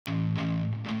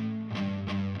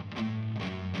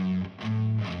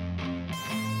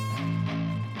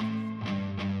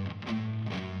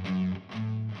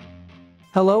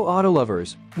Hello auto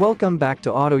lovers, welcome back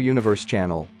to Auto Universe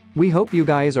channel. We hope you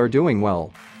guys are doing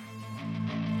well.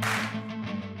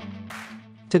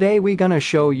 Today we gonna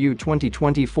show you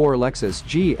 2024 Lexus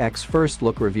GX first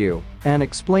look review and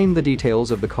explain the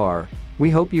details of the car. We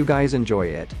hope you guys enjoy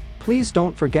it. Please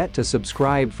don't forget to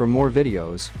subscribe for more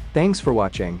videos. Thanks for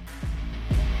watching.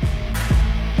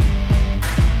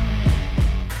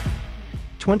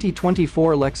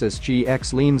 2024 Lexus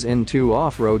GX leans into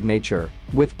off-road nature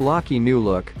with blocky new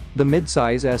look, the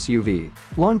midsize SUV.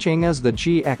 Launching as the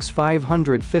GX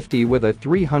 550 with a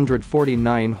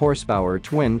 349 horsepower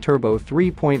twin-turbo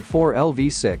 3.4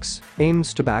 LV6,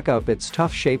 aims to back up its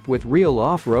tough shape with real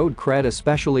off-road cred,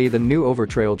 especially the new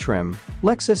Overtrail trim.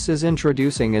 Lexus is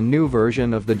introducing a new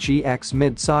version of the GX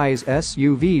midsize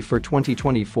SUV for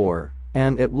 2024.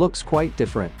 And it looks quite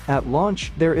different. At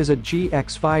launch, there is a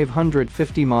GX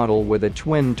 550 model with a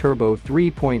twin-turbo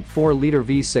 3.4-liter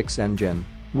V6 engine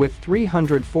with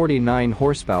 349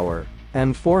 horsepower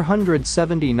and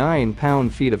 479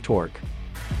 pound-feet of torque.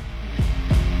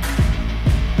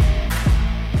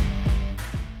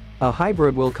 A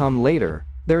hybrid will come later.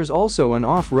 There's also an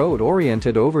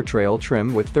off-road-oriented Overtrail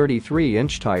trim with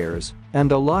 33-inch tires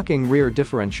and a locking rear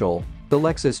differential. The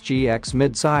Lexus GX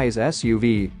midsize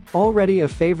SUV, already a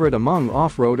favorite among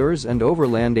off-roaders and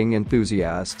overlanding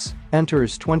enthusiasts,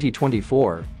 enters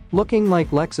 2024 looking like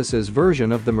Lexus's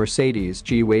version of the Mercedes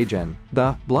G-Wagon.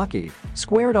 The blocky,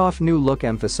 squared-off new look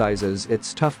emphasizes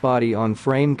its tough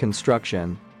body-on-frame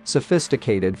construction,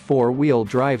 sophisticated four-wheel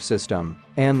drive system,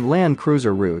 and Land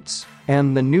Cruiser roots,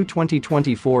 and the new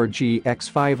 2024 GX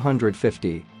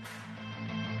 550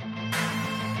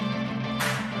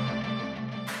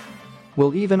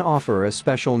 will even offer a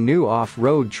special new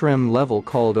off-road trim level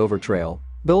called Overtrail.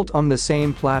 Built on the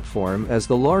same platform as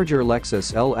the larger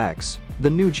Lexus LX, the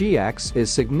new GX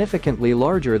is significantly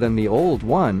larger than the old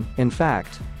one. In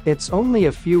fact, it's only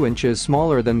a few inches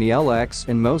smaller than the LX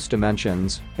in most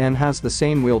dimensions and has the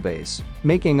same wheelbase,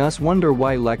 making us wonder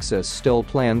why Lexus still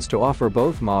plans to offer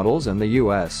both models in the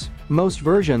US. Most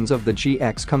versions of the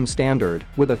GX come standard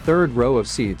with a third row of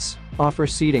seats, offer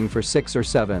seating for 6 or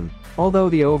 7. Although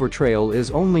the Overtrail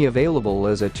is only available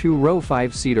as a 2-row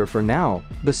 5-seater for now,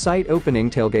 the side opening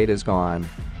tailgate is gone.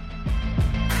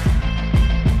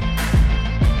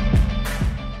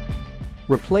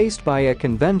 Replaced by a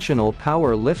conventional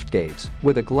power liftgate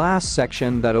with a glass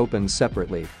section that opens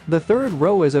separately. The third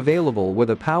row is available with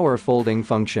a power folding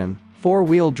function.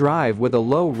 4-wheel drive with a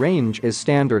low range is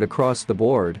standard across the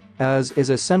board, as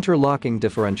is a center locking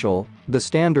differential. The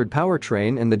standard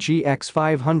powertrain in the GX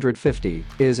 550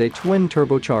 is a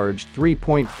twin-turbocharged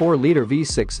 3.4-liter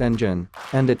V6 engine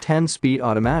and a 10-speed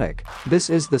automatic. This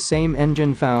is the same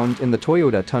engine found in the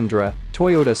Toyota Tundra,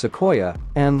 Toyota Sequoia,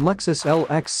 and Lexus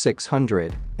LX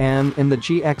 600, and in the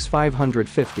GX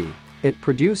 550. It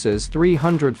produces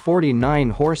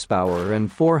 349 horsepower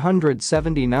and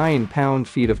 479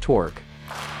 pound-feet of torque.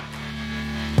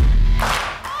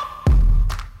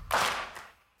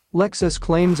 Lexus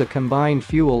claims a combined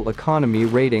fuel economy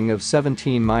rating of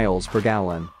 17 miles per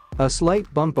gallon, a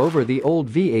slight bump over the old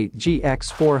V8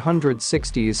 GX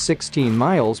 460's 16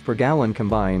 miles per gallon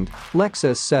combined.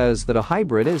 Lexus says that a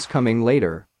hybrid is coming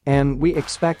later, and we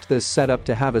expect this setup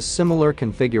to have a similar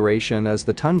configuration as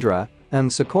the Tundra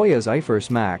and Sequoia's iForce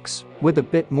Max, with a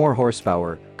bit more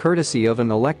horsepower, courtesy of an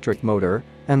electric motor,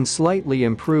 and slightly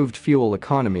improved fuel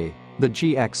economy. The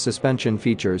GX suspension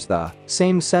features the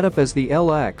same setup as the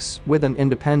LX, with an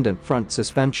independent front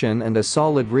suspension and a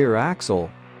solid rear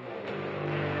axle.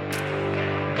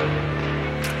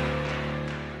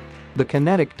 The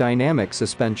Kinetic Dynamic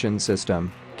Suspension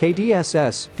System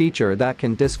 (KDSS) feature that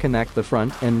can disconnect the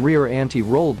front and rear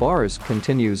anti-roll bars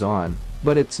continues on,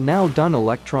 but it's now done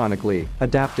electronically.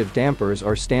 Adaptive dampers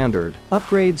are standard.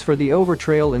 Upgrades for the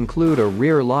Overtrail include a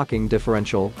rear locking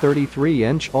differential,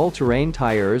 33-inch all-terrain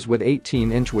tires with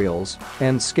 18-inch wheels,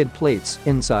 and skid plates.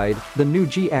 Inside, the new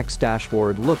GX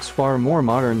dashboard looks far more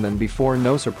modern than before,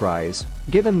 no surprise,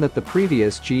 given that the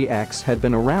previous GX had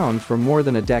been around for more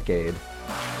than a decade.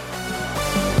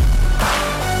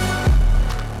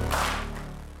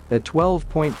 A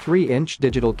 12.3-inch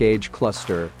digital gauge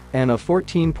cluster and a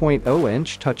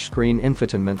 14.0-inch touchscreen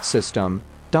infotainment system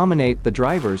dominate the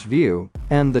driver's view,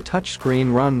 and the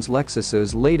touchscreen runs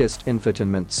Lexus's latest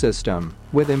infotainment system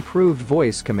with improved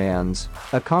voice commands.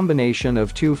 A combination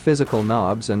of 2 physical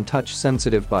knobs and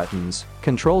touch-sensitive buttons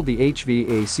control the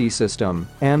HVAC system,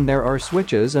 and there are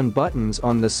switches and buttons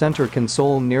on the center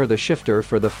console near the shifter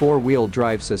for the 4-wheel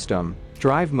drive system,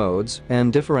 drive modes,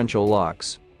 and differential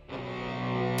locks.